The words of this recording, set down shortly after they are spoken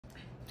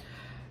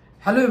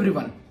Hello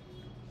everyone.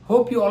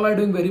 Hope you all are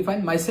doing very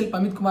fine. Myself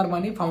Amit Kumar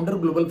Mani, founder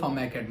Global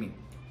Pharma Academy.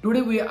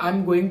 Today I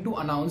am going to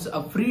announce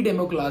a free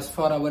demo class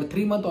for our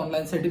 3-month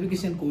online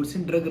certification course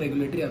in drug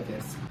regulatory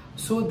affairs.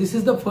 So this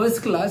is the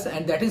first class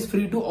and that is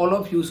free to all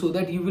of you so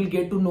that you will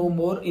get to know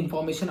more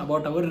information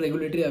about our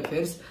regulatory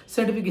affairs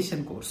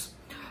certification course.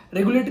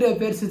 Regulatory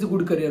affairs is a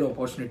good career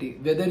opportunity.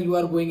 Whether you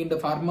are going in the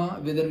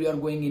pharma, whether you are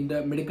going in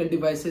the medical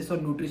devices or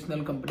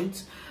nutritional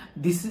companies,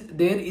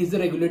 there is the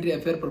regulatory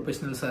affair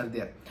professionals are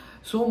there.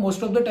 So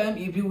most of the time,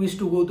 if you wish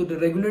to go to the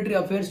regulatory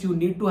affairs, you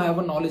need to have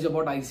a knowledge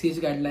about ICH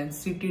guidelines,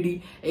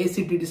 CTD,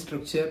 CTD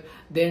structure,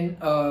 then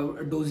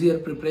dossier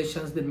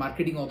preparations, then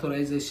marketing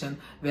authorization,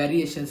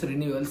 variations,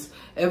 renewals,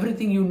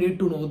 everything you need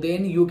to know.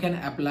 Then you can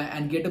apply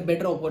and get a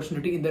better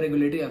opportunity in the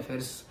regulatory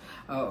affairs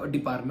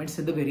departments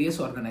in the various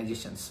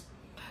organizations.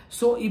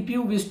 So if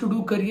you wish to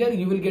do career,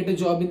 you will get a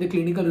job in the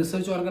clinical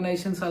research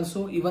organizations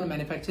also, even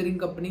manufacturing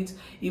companies,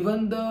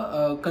 even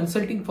the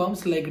consulting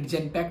firms like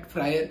Genpact,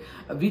 Fryer,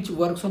 which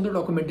works on the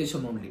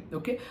documentation only.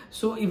 Okay,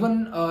 so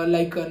even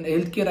like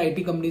healthcare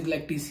IT companies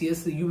like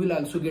TCS, you will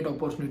also get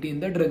opportunity in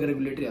the drug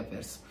regulatory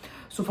affairs.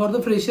 So for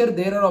the fresher,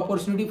 there are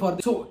opportunity for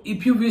this. So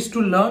if you wish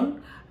to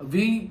learn,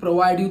 we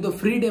provide you the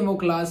free demo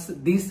class.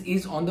 This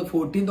is on the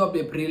 14th of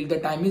April. The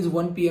time is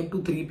 1 PM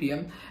to 3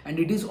 PM and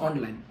it is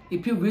online.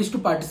 If you wish to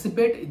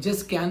participate,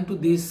 just scan to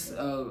this,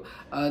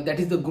 that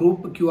is the group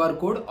QR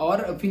code, or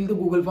fill the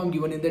Google form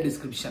given in the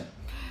description.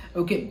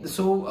 Okay,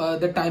 so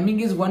the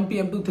timing is 1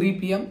 PM to 3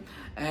 PM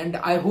and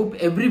I hope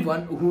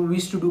everyone who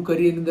wish to do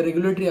career in the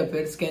regulatory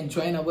affairs can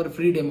join our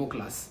free demo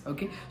class.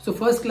 Okay, so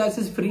first class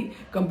is free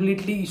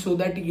completely so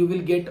that you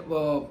will get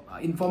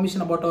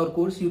information about our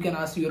course. You can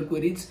ask your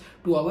queries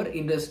to our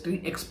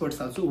industry experts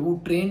also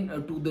who train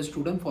to the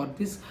student for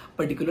this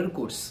particular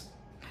course.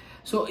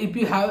 So if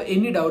you have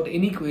any doubt,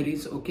 any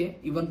queries, okay,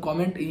 even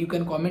comment, you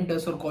can comment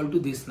us or call to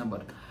this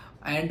number.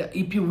 And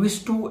if you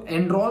wish to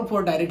enroll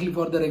directly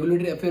for the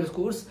regulatory affairs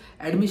course,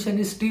 admission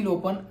is still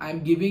open. I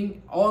am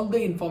giving all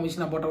the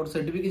information about our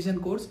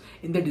certification course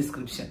in the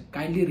description.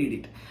 Kindly read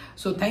it.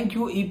 So thank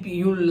you. If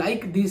you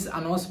like this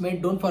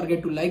announcement, don't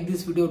forget to like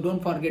this video,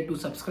 don't forget to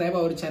subscribe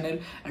our channel,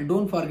 and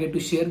don't forget to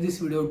share this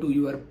video to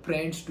your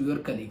friends, to your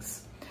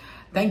colleagues.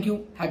 Thank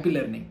you. Happy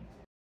learning.